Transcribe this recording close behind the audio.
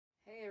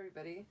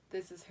everybody,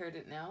 this is Heard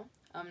It Now.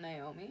 I'm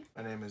Nayomi.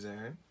 My name is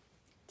Aaron.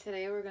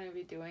 Today we're going to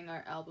be doing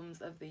our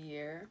albums of the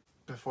year.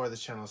 Before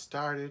this channel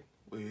started,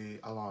 we,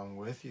 along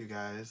with you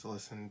guys,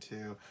 listened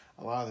to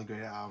a lot of the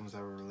great albums that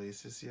were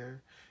released this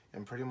year.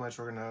 And pretty much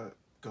we're going to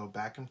go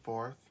back and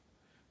forth,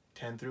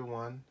 10 through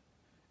 1,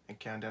 and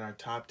count down our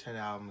top 10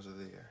 albums of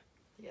the year.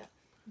 Yeah.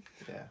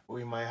 Yeah.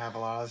 We might have a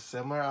lot of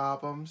similar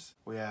albums.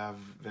 We have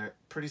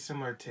pretty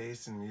similar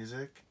tastes in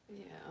music.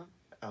 Yeah.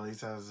 At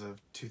least as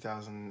of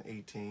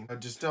 2018.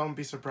 Just don't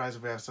be surprised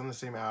if we have some of the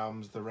same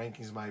albums. The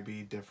rankings might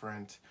be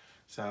different.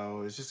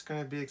 So it's just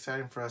going to be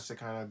exciting for us to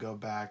kind of go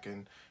back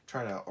and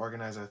try to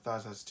organize our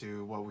thoughts as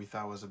to what we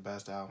thought was the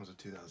best albums of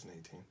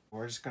 2018.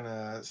 We're just going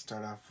to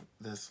start off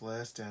this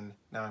list, and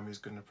Naomi's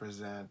going to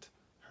present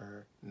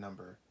her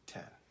number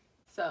 10.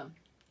 So,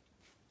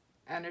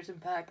 Anderson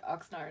 .Paak,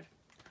 Oxnard.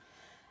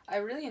 I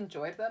really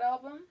enjoyed that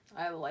album.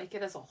 I like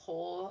it as a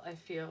whole. I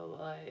feel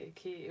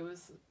like it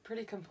was a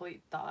pretty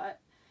complete thought.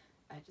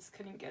 I just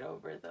couldn't get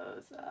over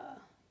those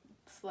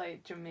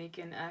slight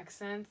Jamaican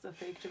accents, the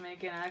fake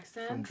Jamaican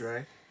accents. From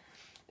Dre?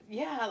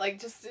 Yeah, like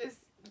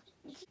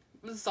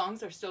the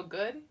songs are still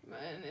good,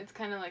 and it's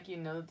kind of like you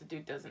know the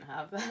dude doesn't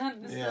have that.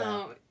 Yeah.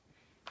 So,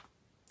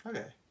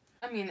 okay.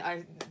 I mean,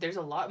 there's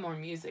a lot more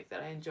music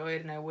that I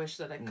enjoyed, and I wish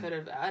that I could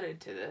have added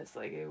to this.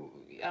 Like,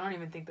 I don't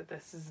even think that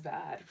this is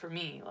bad for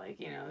me. Like,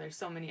 you know, there's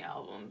so many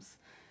albums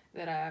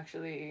that I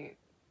actually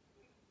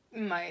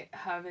might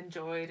have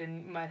enjoyed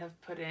and might have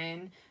put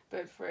in,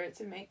 but for it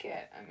to make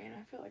it, I mean,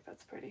 I feel like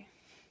that's pretty.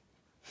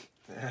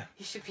 Yeah.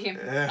 You should be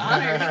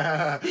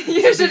honored.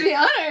 You should be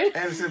honored.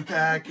 Anderson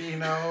 .Paak,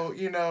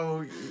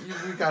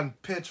 you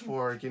got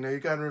Pitchfork, you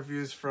got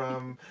reviews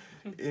from,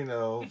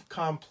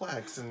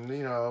 Complex and,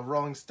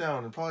 Rolling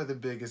Stone, and probably the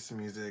biggest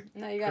music.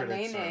 No, you got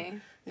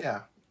Nene.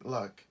 Yeah,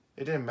 look,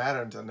 it didn't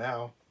matter until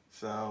now,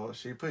 so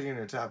she put you in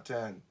her top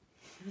 10.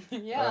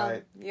 Yeah,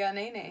 right. You got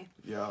Nene.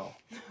 Yo.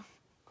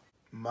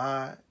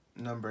 My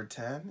number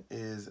 10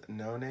 is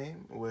No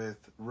Name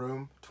with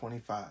Room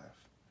 25.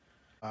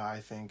 I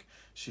think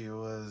she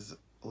was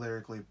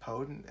lyrically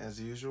potent as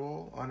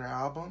usual on her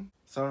album.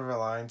 Some of her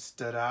lines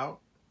stood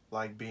out,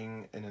 like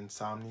being an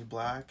insomni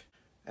black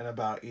and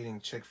about eating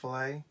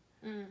Chick-fil-A,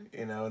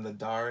 in the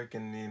dark,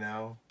 and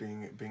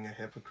being a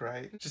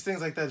hypocrite. Just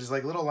things like that, just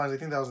like little lines. I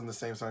think that was in the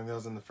same song, that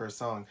was in the first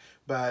song.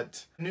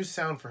 But new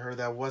sound for her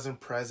that wasn't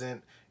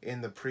present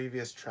in the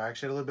previous track.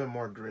 She had a little bit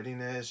more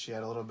grittiness, she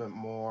had a little bit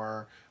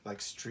more like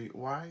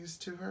streetwise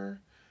to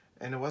her,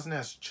 and it wasn't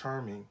as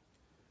charming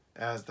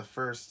as the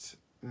first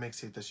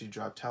mixtape that she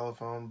dropped,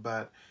 Telephone,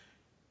 but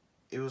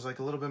it was like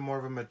a little bit more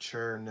of a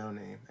mature No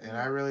Name, and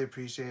I really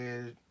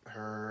appreciated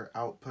her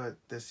output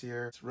this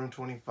year. It's Room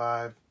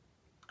 25,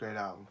 great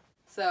album.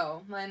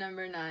 So, my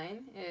number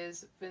 9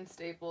 is Vince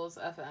Staples'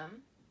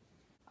 FM.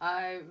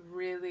 I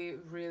really,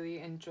 really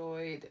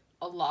enjoyed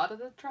a lot of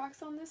the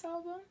tracks on this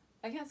album.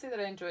 I can't say that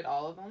I enjoyed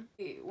all of them.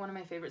 One of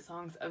my favorite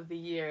songs of the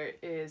year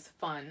is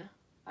Fun.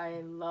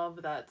 I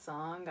love that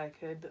song. I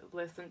could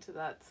listen to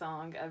that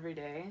song every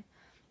day.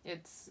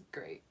 It's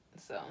great.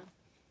 So,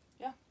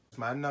 yeah.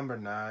 My number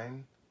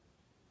 9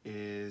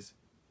 is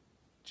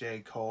J.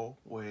 Cole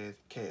with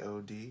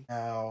KOD.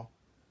 Now,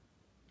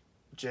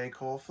 J.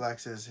 Cole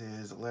flexes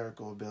his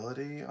lyrical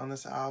ability on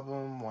this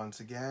album once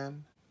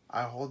again.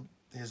 I hold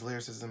his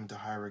lyricism to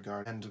high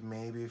regard, and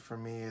maybe for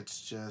me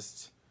it's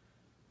just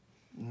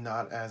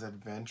not as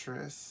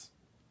adventurous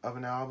of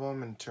an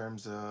album in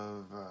terms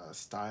of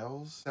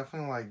styles.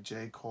 Definitely like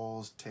J.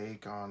 Cole's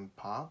take on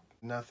pop.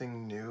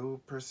 Nothing new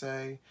per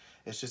se.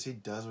 It's just he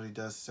does what he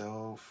does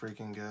so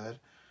freaking good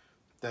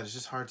that it's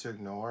just hard to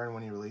ignore. And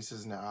when he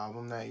releases an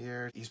album that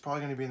year, he's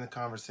probably going to be in the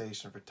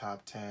conversation for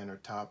top 10 or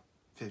top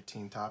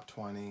 15, top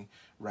 20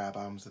 rap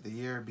albums of the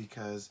year,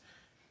 because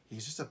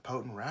he's just a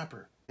potent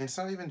rapper. And it's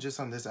not even just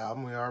on this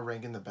album. We are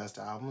ranking the best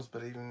albums,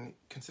 but even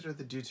consider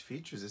the dude's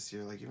features this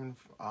year, like even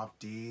off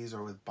D's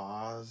or with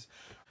Boz.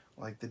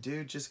 Like, the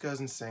dude just goes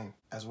insane.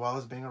 As well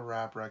as being a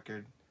rap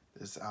record,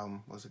 this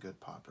album was a good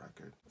pop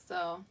record.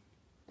 So,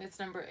 it's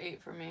number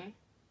 8 for me.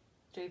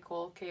 J.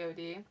 Cole,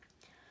 KOD.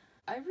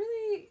 I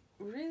really,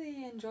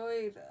 really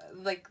enjoyed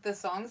like the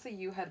songs that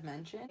you had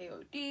mentioned.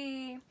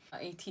 AOTY,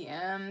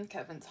 ATM,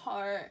 Kevin's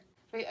Heart.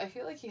 I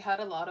feel like he had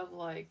a lot of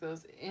like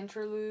those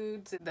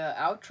interludes, the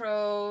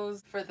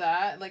outros for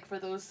that, like for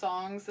those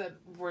songs that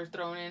were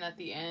thrown in at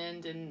the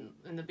end and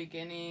in the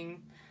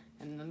beginning,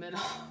 in the middle.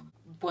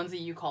 Ones that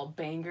you call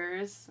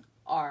bangers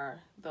are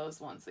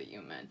those ones that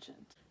you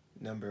mentioned.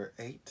 Number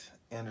 8,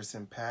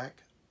 Anderson .Paak,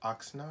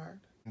 Oxnard.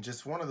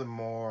 Just one of the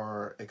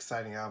more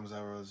exciting albums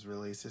that was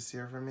released this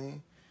year for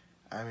me.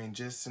 I mean,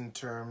 just in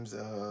terms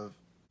of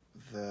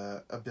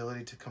the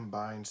ability to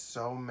combine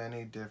so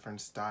many different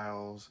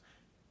styles,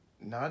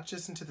 not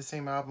just into the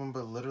same album,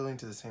 but literally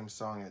into the same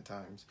song at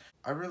times.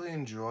 I really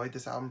enjoyed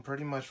this album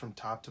pretty much from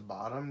top to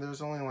bottom. There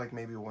was only like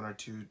maybe 1 or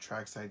 2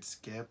 tracks I'd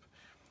skip.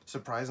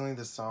 Surprisingly,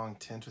 the song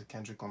Tint with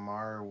Kendrick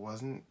Lamar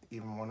wasn't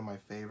even one of my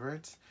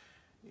favorites,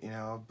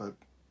 but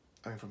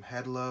I mean, from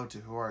Head Low to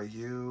Who Are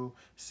You,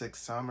 6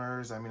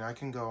 Summers, I mean, I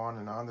can go on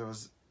and on. There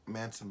was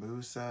Mansa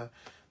Musa.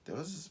 there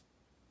was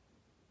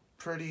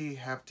pretty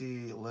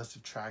hefty list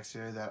of tracks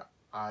here that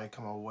I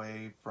come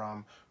away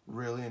from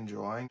really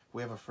enjoying.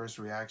 We have a first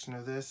reaction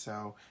of this,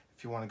 so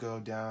if you want to go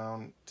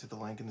down to the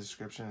link in the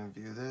description and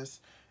view this,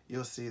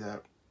 you'll see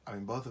that, I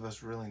mean, both of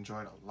us really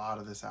enjoyed a lot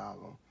of this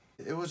album.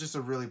 It was just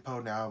a really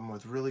potent album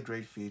with really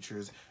great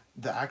features.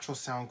 The actual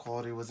sound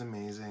quality was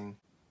amazing.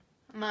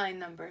 My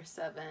number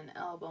 7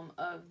 album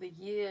of the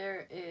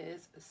year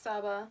is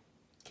Saba,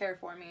 Care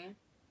For Me.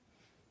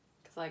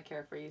 Because I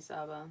care for you,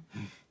 Saba.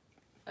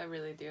 I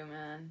really do,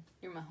 man.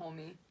 You're my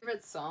homie.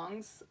 Favorite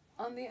songs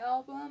on the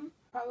album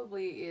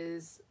probably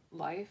is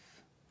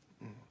Life.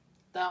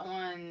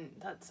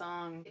 That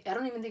song, I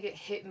don't even think it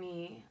hit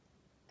me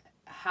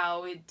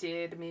how it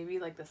did maybe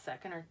like the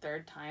second or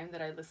third time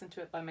that I listened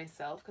to it by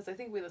myself, because I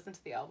think we listened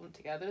to the album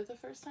together the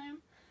first time,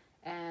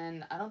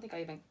 and I don't think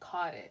I even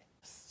caught it.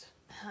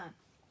 Man,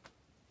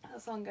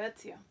 that song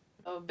gets you.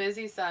 Oh,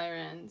 Busy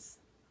Sirens.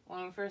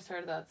 When we first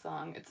heard that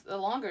song, it's a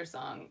longer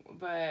song,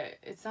 but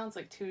it sounds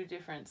like 2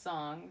 different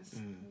songs.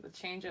 The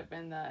change up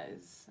in that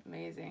is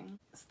amazing.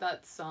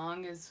 That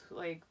song is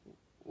like,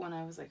 when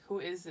I was like, who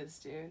is this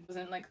dude? I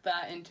wasn't like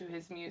that into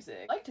his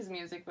music. I liked his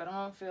music, but I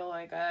don't feel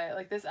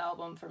like this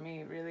album for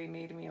me really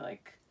made me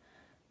like,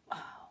 wow,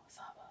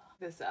 Saba.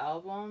 This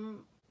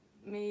album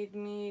made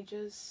me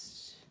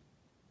just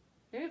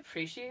maybe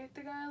appreciate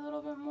the guy a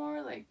little bit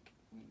more. Like,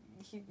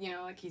 he, you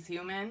know, like he's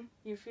human.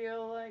 You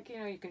feel like, you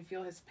know, you can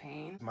feel his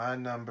pain. My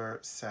number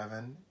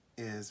 7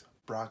 is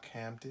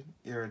Brockhampton,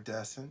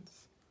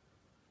 Iridescence.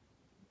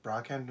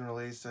 Brockhampton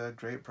released a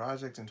great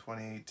project in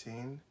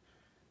 2018,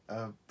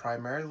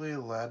 primarily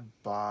led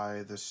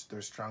by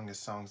their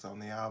strongest songs on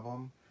the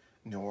album.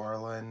 New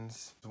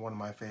Orleans, one of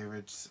my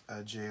favorites,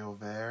 J.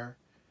 Over,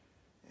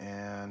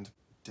 and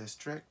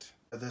District.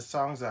 The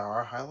songs that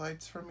are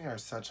highlights for me are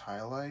such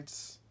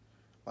highlights.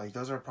 Like,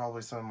 those are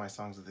probably some of my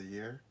songs of the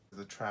year.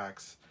 The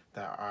tracks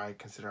that I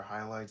consider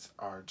highlights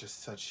are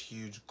just such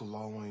huge,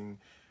 glowing,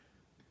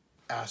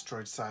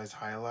 asteroid-sized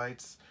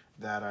highlights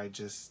that I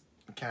just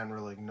can't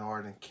really ignore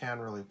it and can't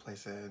really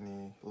place it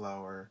any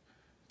lower.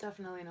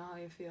 Definitely know how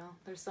you feel.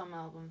 There's some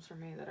albums for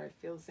me that I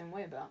feel the same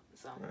way about.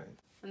 So, right.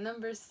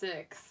 Number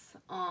 6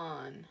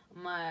 on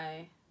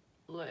my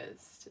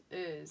list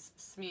is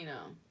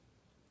Smino,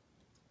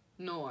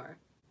 Nor.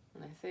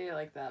 And I say it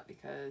like that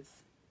because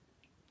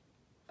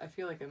I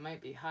feel like it might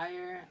be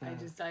higher.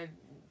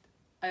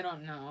 I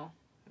don't know.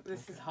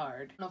 This is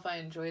hard. I don't know if I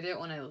enjoyed it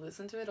when I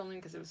listened to it, only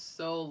because it was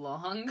so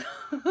long.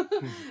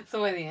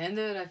 So by the end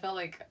of it, I felt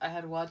like I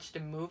had watched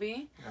a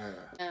movie.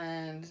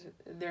 And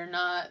they're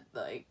not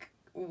like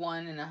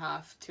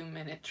 1.5,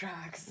 2-minute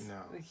tracks.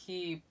 No.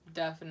 He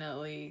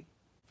definitely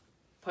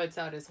puts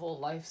out his whole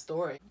life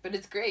story. But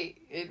it's great.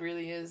 It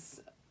really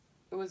is.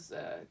 It was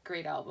a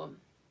great album.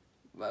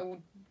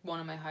 One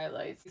of my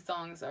highlights. The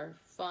songs are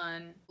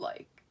fun.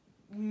 Like,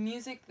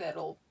 music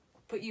that'll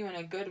put you in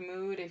a good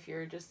mood. If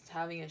you're just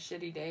having a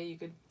shitty day, you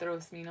could throw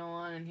Smino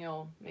on and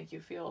he'll make you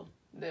feel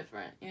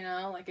different, you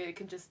know? Like, it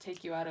can just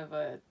take you out of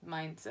a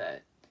mindset.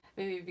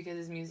 Maybe because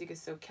his music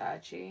is so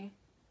catchy.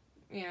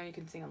 You know, you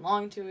can sing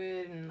along to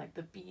it, and like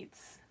the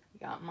beats. You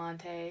got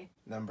Monte.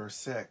 Number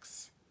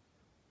 6,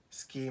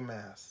 Ski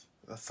Mask,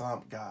 The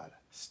Slump God,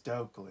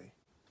 Stokely.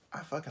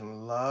 I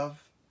fucking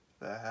love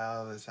the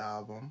hell of this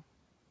album.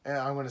 And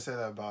I'm going to say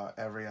that about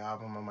every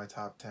album on my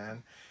top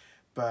 10.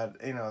 But,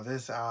 you know,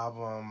 this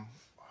album,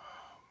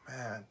 oh,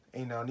 man.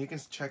 You know, and you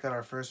can check out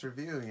our first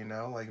review, you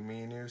know, like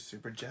me and you,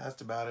 super jazzed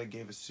about it,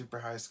 gave it super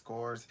high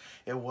scores.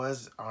 It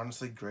was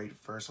honestly great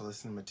first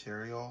listen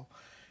material.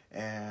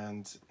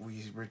 And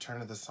we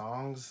return to the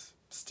songs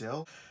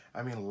still.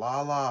 I mean,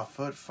 La La,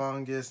 Foot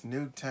Fungus,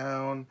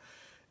 Nuketown,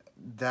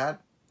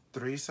 that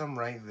threesome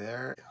right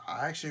there.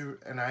 I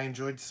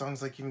enjoyed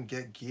songs like even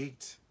Get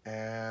Geeked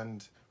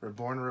and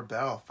Reborn to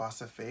Rebel,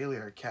 Fossa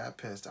Failure, Cat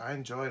Pissed. I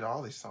enjoyed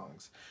all these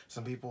songs.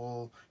 Some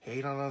people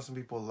hate on them, some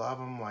people love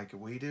them like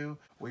we do.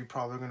 We're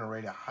probably going to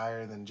rate it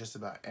higher than just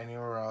about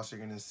anywhere else you're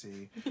going to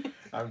see.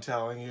 I'm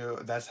telling you,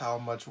 that's how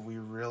much we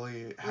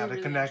really had a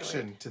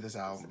connection to this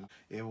album.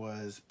 It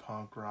was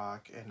punk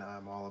rock, and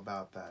I'm all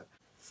about that.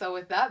 So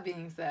with that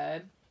being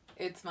said,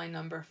 it's my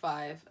number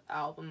 5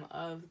 album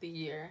of the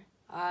year.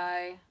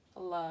 I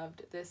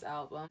loved this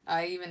album.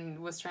 I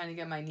even was trying to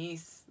get my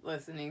niece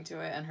listening to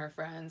it and her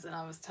friends, and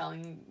I was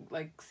telling,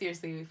 like,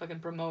 seriously fucking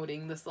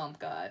promoting The Slump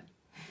God,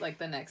 like,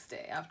 the next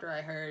day after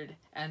I heard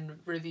and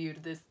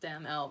reviewed this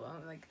damn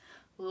album. Like,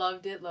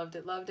 loved it, loved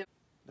it, loved it.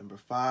 Number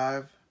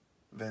 5,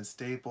 Vince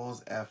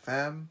Staples,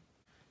 FM.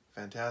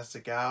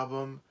 Fantastic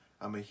album.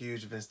 I'm a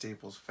huge Vince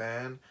Staples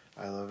fan.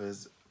 I love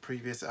his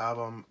previous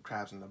album,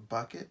 Crabs in the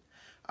Bucket.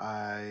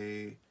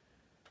 I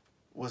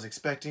was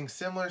expecting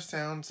similar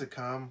sounds to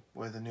come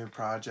with a new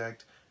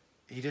project.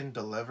 He didn't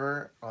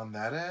deliver on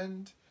that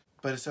end,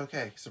 but it's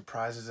okay.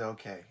 Surprise is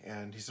okay.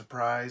 And he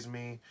surprised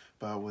me,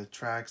 but with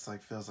tracks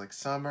like Feels Like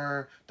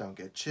Summer, Don't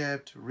Get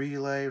Chipped,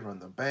 Relay, Run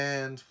the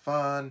Band,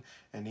 Fun,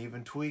 and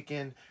even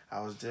Tweaking, I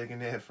was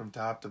digging it from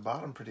top to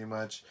bottom pretty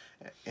much.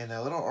 And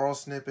that little oral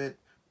snippet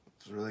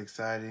was really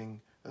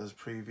exciting. It was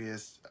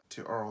previous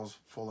to Earl's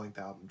full-length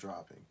album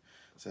dropping.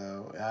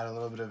 So it had a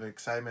little bit of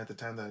excitement at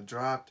the time that it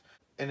dropped.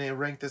 And it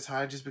ranked this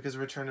high just because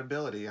of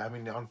returnability. I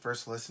mean, on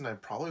first listen, I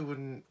probably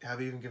wouldn't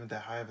have even given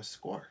that high of a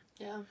score.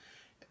 Yeah.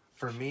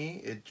 For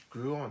me, it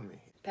grew on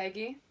me.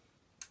 Peggy,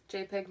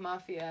 JPEG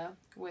Mafia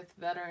with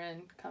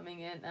Veteran coming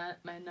in at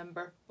my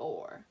number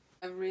 4.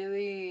 I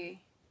really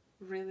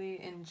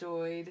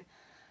enjoyed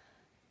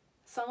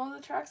some of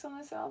the tracks on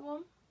this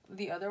album.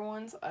 The other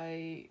ones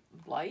I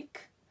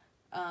like.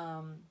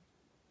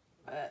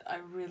 But I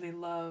really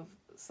love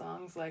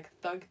songs like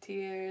Thug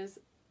Tears,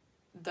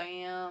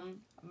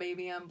 Damn,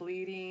 Baby I'm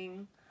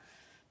Bleeding.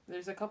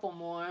 There's a couple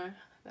more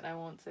that I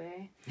won't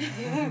say.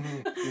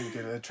 You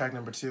get a track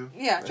number 2?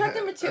 Yeah, track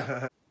number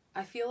 2.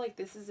 I feel like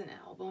this is an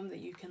album that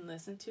you can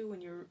listen to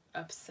when you're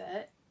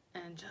upset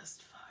and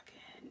just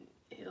fucking,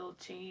 it'll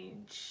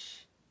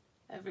change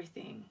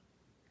everything,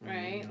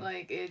 right?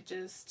 Like, it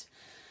just,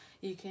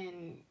 you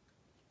can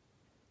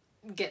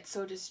get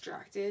so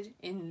distracted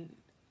in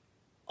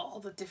all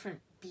the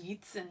different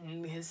beats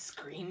and his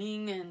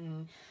screaming,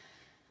 and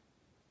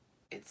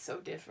it's so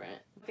different.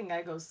 I think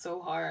I go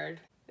so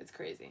hard. It's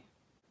crazy.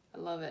 I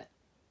love it.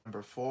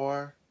 Number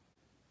 4,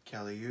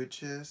 Kelly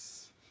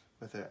Uchis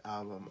with their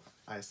album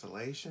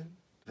Isolation.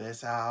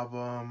 This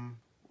album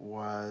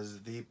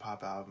was the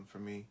pop album for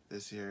me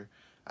this year.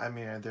 I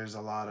mean, there's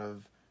a lot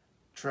of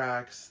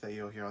tracks that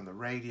you'll hear on the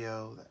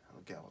radio that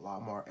will get a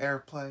lot more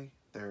airplay.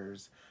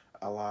 There's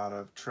a lot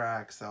of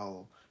tracks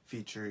that'll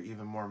feature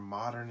even more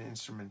modern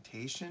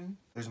instrumentation.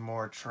 There's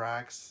more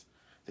tracks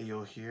that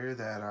you'll hear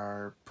that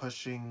are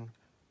pushing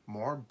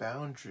more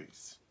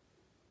boundaries.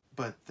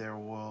 But there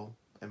will,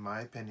 in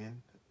my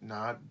opinion,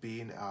 not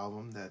be an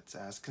album that's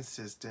as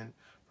consistent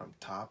from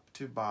top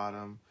to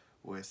bottom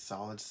with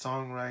solid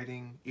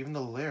songwriting. Even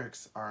the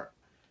lyrics are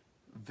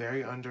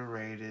very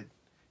underrated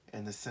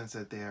in the sense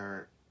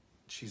that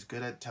she's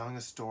good at telling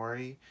a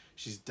story.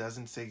 She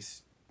doesn't say,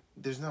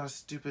 there's not a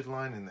stupid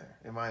line in there,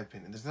 in my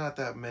opinion. There's not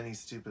that many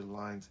stupid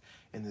lines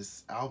in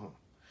this album.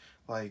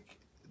 Like,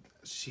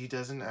 she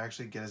doesn't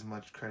actually get as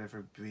much credit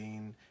for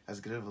being as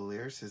good of a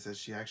lyricist as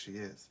she actually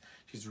is.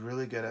 She's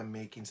really good at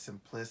making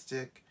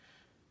simplistic,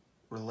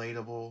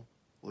 relatable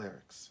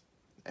lyrics.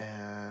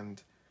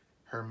 And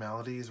her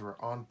melodies were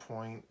on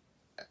point.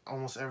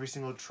 Almost every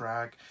single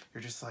track,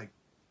 you're just like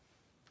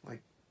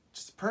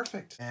just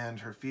perfect.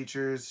 And her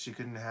features, she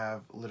couldn't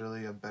have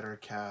literally a better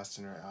cast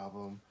in her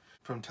album.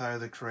 From Tyler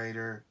the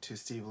Creator to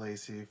Steve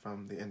Lacy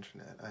from The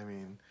Internet. I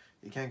mean,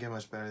 you can't get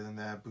much better than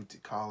that.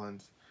 Bootsy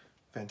Collins,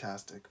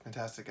 fantastic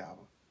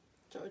album.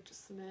 Georgia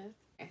Smith.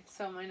 Okay,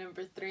 so my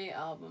number 3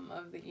 album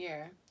of the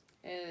year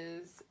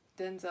is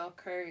Denzel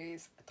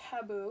Curry's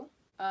Taboo.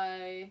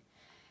 I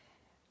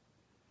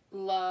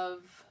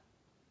love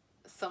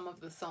some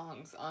of the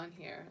songs on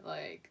here,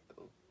 like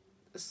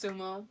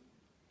Sumo.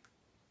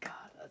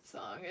 God, that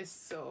song is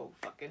so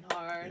fucking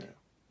hard. Yeah.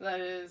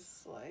 That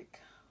is like,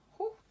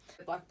 whew.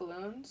 Black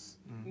Balloons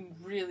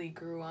really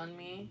grew on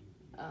me.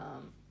 I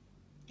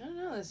don't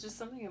know, there's just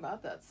something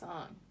about that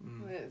song.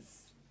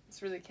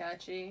 It's really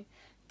catchy.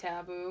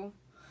 Taboo.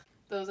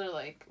 Those are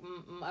like,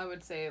 I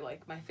would say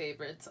like my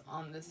favorites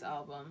on this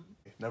album.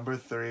 Number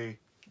 3,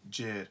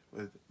 Jid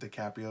with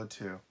DiCaprio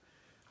 2.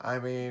 I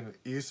mean,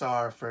 you saw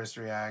our first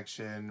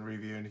reaction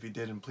review, and if you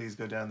didn't, please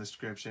go down the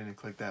description and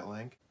click that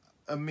link.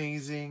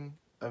 Amazing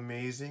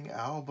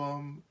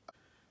album.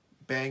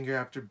 Banger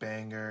after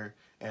banger,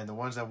 and the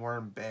ones that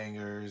weren't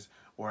bangers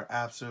were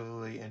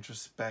absolutely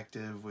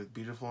introspective with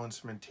beautiful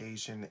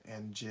instrumentation,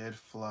 and Jid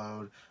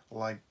flowed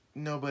like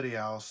nobody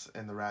else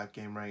in the rap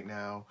game right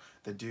now.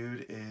 The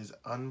dude is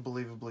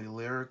unbelievably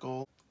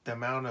lyrical. The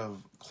amount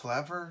of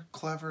clever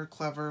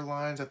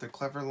lines after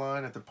clever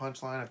line after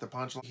punchline after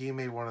punchline. He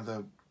made one of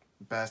the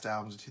best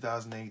albums of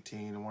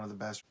 2018 and one of the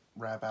best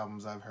rap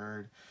albums I've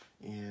heard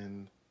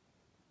in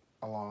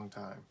a long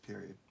time,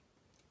 period.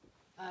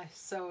 I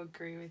so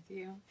agree with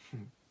you.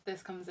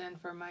 This comes in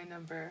for my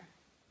number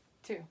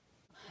 2.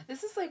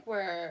 This is like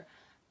where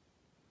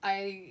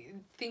I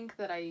think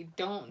that I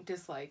don't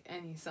dislike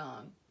any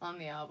song on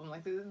the album.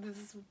 Like, this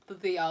is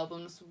the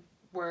albums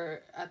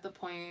were at the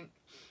point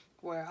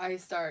where I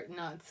start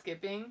not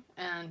skipping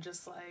and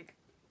just like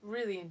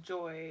really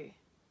enjoy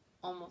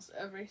almost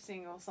every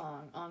single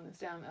song on this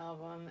damn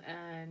album.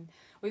 And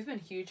we've been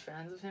huge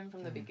fans of him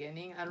from the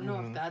beginning. I don't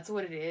know if that's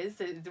what it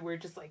is. We're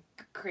just like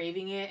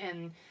craving it,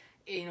 and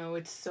you know,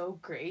 it's so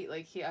great.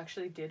 Like, he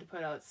actually did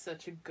put out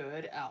such a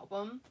good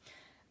album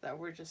that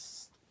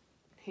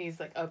he's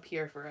like up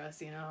here for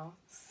us, you know,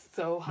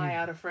 so high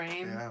out of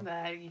frame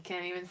that you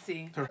can't even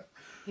see.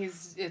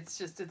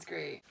 It's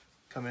great.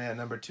 Coming in at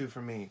number 2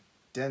 for me,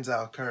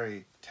 Denzel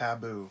Curry,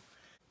 Taboo.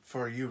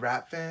 For you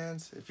rap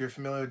fans, if you're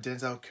familiar with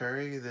Denzel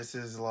Curry, this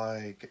is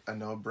like a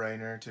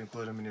no-brainer to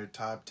include him in your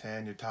top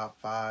 10, your top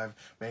 5,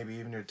 maybe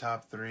even your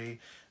top 3,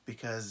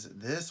 because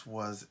this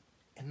was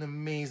an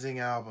amazing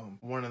album.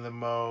 One of the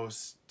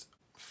most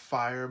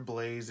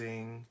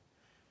fire-blazing,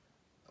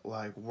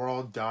 like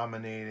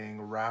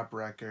world-dominating rap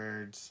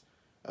records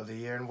of the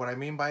year. And what I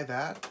mean by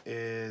that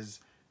is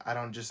I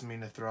don't just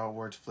mean to throw out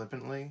words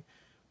flippantly.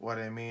 What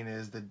I mean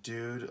is the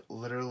dude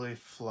literally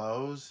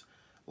flows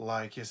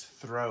like his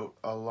throat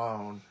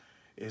alone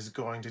is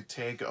going to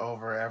take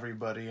over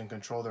everybody and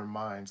control their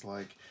minds.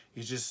 Like,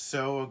 he's just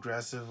so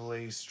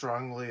aggressively,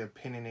 strongly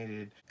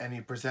opinionated, and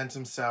he presents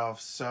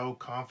himself so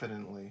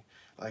confidently.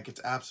 Like,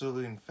 it's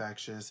absolutely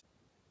infectious.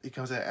 He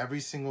comes at every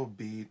single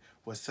beat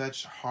with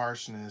such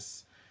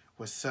harshness,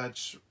 with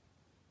such,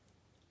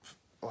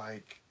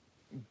 like,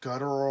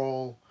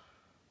 guttural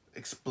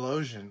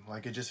explosion.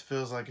 Like, it just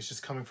feels like it's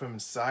just coming from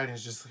inside, and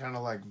it's just kind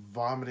of like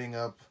vomiting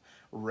up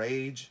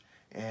rage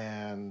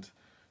and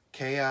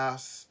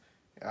chaos.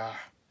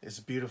 It's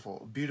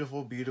beautiful,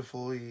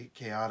 beautifully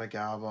chaotic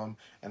album,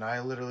 and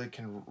I literally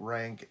can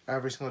rank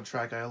every single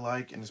track I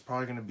like, and it's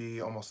probably going to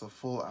be almost a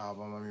full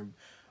album. I mean,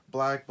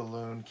 Black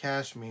Balloon,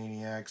 Cash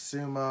Maniac,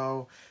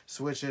 Sumo,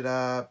 Switch It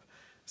Up,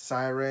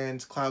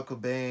 Sirens, Cloud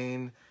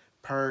Cobain,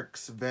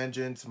 Perks,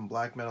 Vengeance, and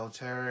Black Metal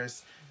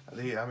Terrorist.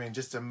 I mean,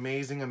 just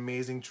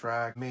amazing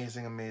track,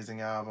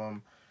 amazing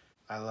album.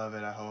 I love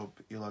it. I hope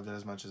you loved it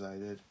as much as I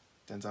did.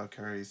 Denzel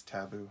Curry's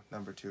Taboo,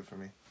 number 2 for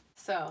me.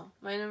 So,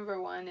 my number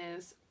 1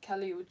 is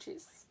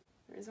Uchis.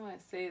 The reason why I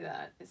say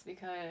that is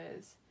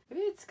because,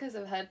 maybe it's because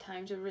I've had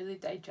time to really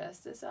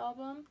digest this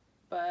album,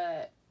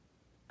 but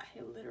I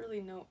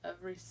literally know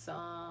every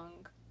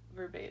song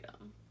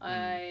verbatim.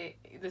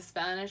 The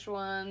Spanish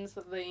ones,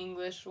 the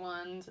English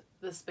ones,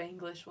 the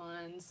Spanglish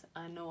ones,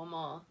 I know them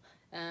all.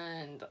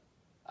 And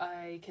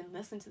I can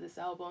listen to this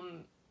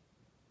album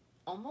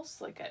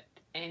almost like at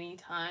any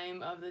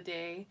time of the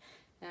day,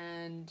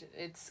 and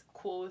it's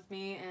cool with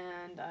me,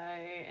 and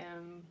I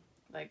am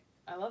like,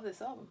 I love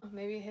this album.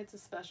 Maybe it hits a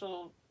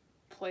special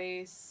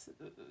place,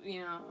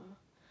 you know,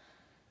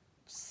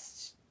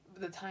 just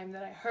the time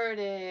that I heard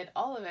it,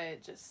 all of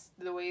it, just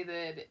the way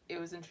that it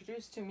was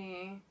introduced to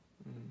me,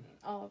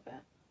 all of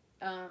it.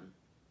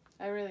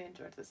 I really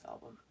enjoyed this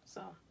album,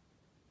 so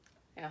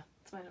yeah,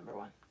 it's my number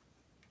 1.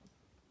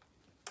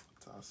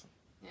 That's awesome.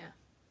 Yeah.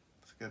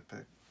 It's a good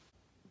pick.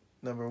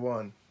 Number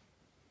 1,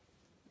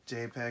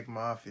 JPEG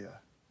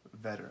Mafia,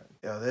 Veteran.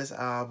 Yo, this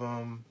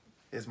album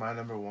is my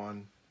number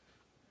 1.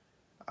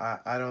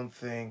 I don't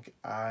think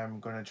I'm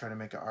going to try to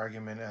make an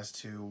argument as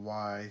to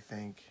why I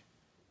think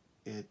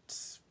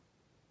it's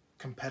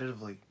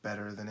competitively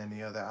better than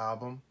any other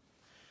album.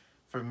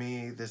 For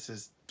me, this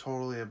is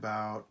totally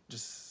about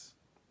just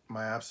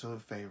my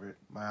absolute favorite,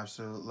 my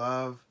absolute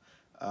love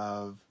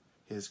of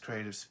his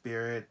creative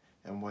spirit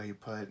and what he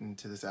put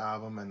into this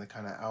album and the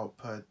kind of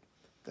output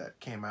that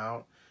came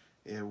out.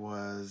 It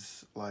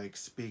was like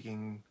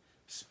speaking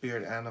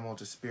spirit animal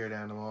to spirit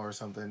animal or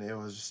something. It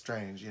was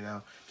strange, you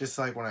know? Just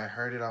like when I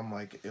heard it, I'm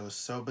like, it was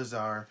so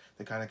bizarre,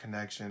 the kind of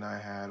connection I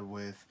had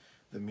with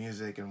the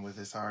music and with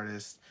this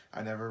artist.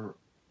 I never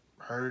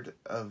heard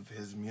of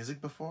his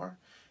music before,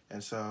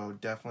 and so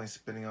definitely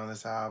spinning on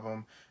this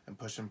album and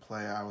push and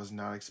play, I was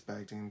not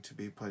expecting to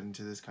be put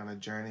into this kind of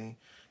journey.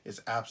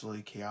 It's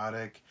absolutely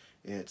chaotic.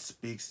 It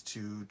speaks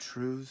to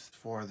truth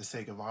for the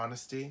sake of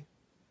honesty,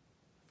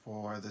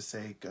 for the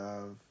sake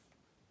of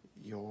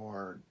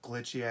your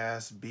glitchy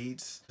ass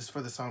beats. Just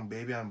for the song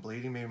Baby I'm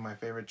Bleeding, maybe my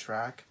favorite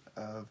track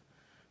of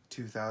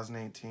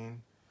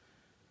 2018.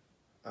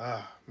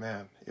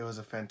 Man, it was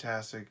a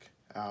fantastic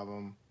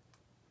album.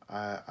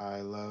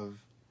 I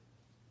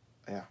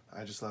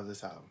just love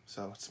this album.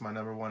 So it's my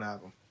number 1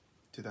 album,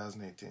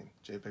 2018.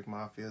 JPEG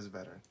Mafia's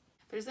Veteran.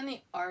 If there's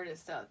any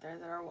artists out there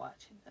that are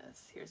watching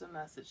this, here's a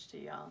message to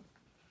y'all.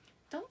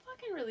 Don't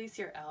fucking release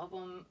your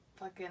album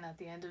fucking at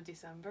the end of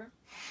December.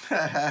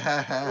 Let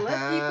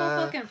people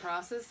fucking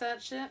process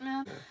that shit,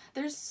 man.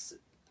 There's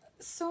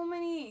so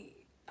many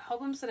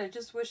albums that I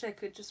just wish I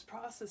could just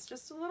process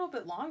just a little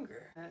bit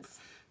longer.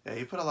 Yeah,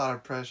 you put a lot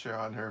of pressure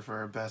on her for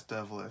her best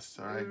of list,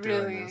 alright,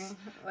 really, doing this.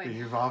 like,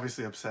 you've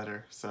obviously upset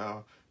her,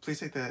 so please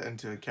take that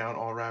into account,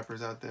 all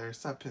rappers out there.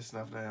 Stop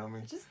pissing off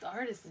Nayomi. Just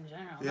artists in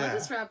general, yeah. not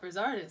just rappers,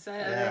 artists.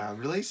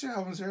 Release your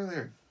albums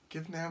earlier.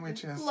 Give Nayomi a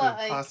chance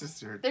to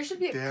process your There should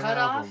be a damn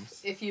cutoff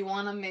albums. if you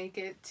want to make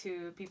it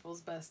to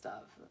people's best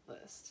of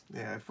list.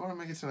 Yeah, if you want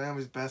to make it to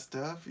Naomi's best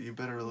of, you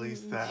better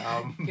release that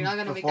album. You're not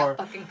going to make that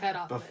fucking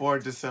cutoff before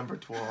December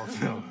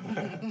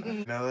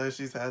 12th. Now that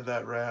she's had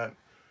that rant,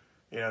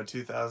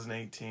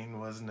 2018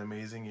 was an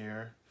amazing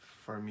year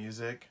for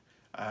music.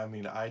 I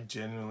mean, I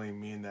genuinely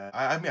mean that.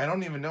 I mean, I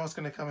don't even know what's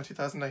going to come in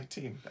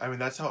 2019. I mean,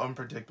 that's how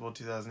unpredictable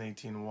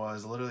 2018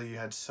 was. Literally, you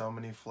had so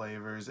many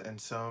flavors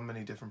and so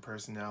many different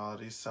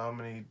personalities, so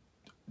many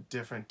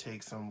different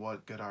takes on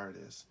what good art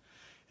is.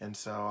 And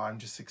so I'm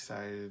just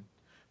excited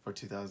for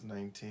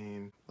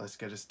 2019. Let's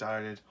get it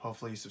started.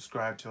 Hopefully you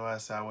subscribe to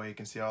us. That way you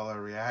can see all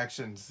our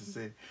reactions to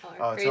see.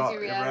 Our crazy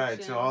reactions.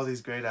 Right, so all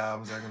these great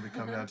albums are going to be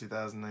coming out in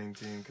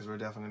 2019 because we're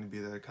definitely going to be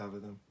there to cover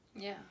them.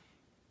 Yeah.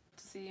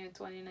 To see you in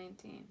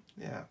 2019.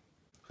 Yeah.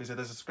 Please hit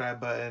the subscribe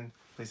button.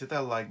 Please hit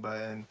that like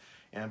button.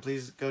 And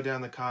please go down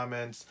in the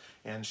comments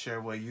and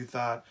share what you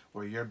thought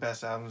were your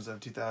best albums of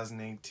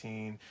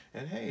 2018.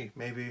 And hey,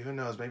 maybe, who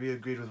knows, maybe you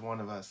agreed with one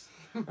of us.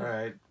 All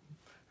right.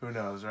 Who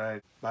knows,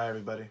 right? Bye,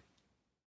 everybody.